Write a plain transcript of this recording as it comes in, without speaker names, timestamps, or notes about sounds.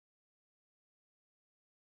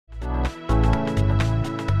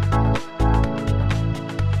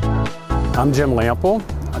I'm Jim Lample,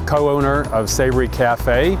 a co-owner of Savory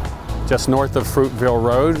Cafe, just north of Fruitville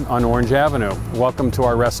Road on Orange Avenue. Welcome to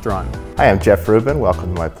our restaurant. Hi, I'm Jeff Rubin.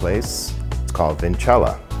 Welcome to my place. It's called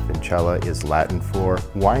Cella. Cella is Latin for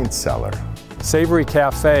wine cellar. Savory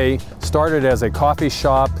Cafe started as a coffee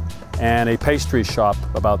shop and a pastry shop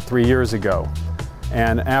about 3 years ago.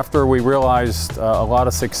 And after we realized a lot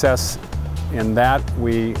of success in that,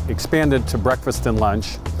 we expanded to breakfast and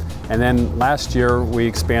lunch. And then last year we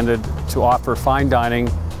expanded to offer fine dining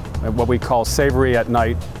at what we call Savory at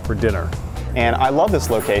night for dinner. And I love this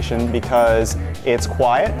location because it's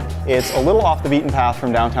quiet, it's a little off the beaten path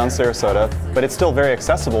from downtown Sarasota, but it's still very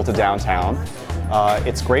accessible to downtown.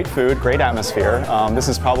 It's great food, great atmosphere. This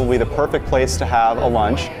is probably the perfect place to have a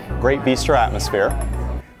lunch, great bistro atmosphere.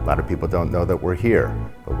 A lot of people don't know that we're here,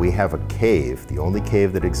 but we have a cave, the only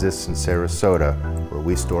cave that exists in Sarasota, where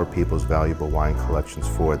we store people's valuable wine collections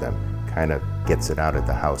for them. Kind of gets it out of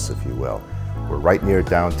the house, if you will. We're right near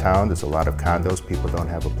downtown. There's a lot of condos. People don't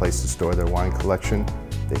have a place to store their wine collection.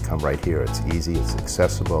 They come right here. It's easy, it's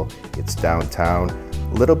accessible, it's downtown.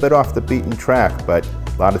 A little bit off the beaten track, but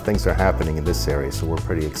a lot of things are happening in this area, so we're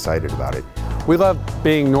pretty excited about it. We love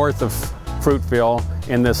being north of Fruitville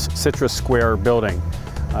in this Citrus Square building.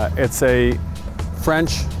 It's a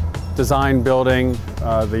French design building.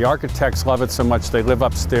 The architects love it so much they live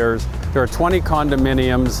upstairs. There are 20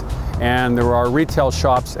 condominiums and there are retail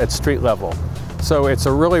shops at street level. So it's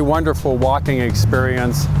a really wonderful walking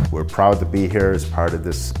experience. We're proud to be here as part of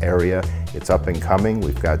this area. It's up and coming.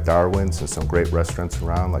 We've got Darwin's and some great restaurants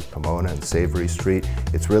around like Pomona and Savory Street.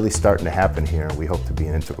 It's really starting to happen here and we hope to be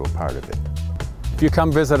an integral part of it. If you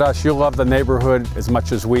come visit us, you'll love the neighborhood as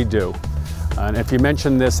much as we do. And if you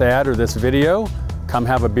mention this ad or this video, come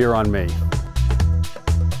have a beer on me.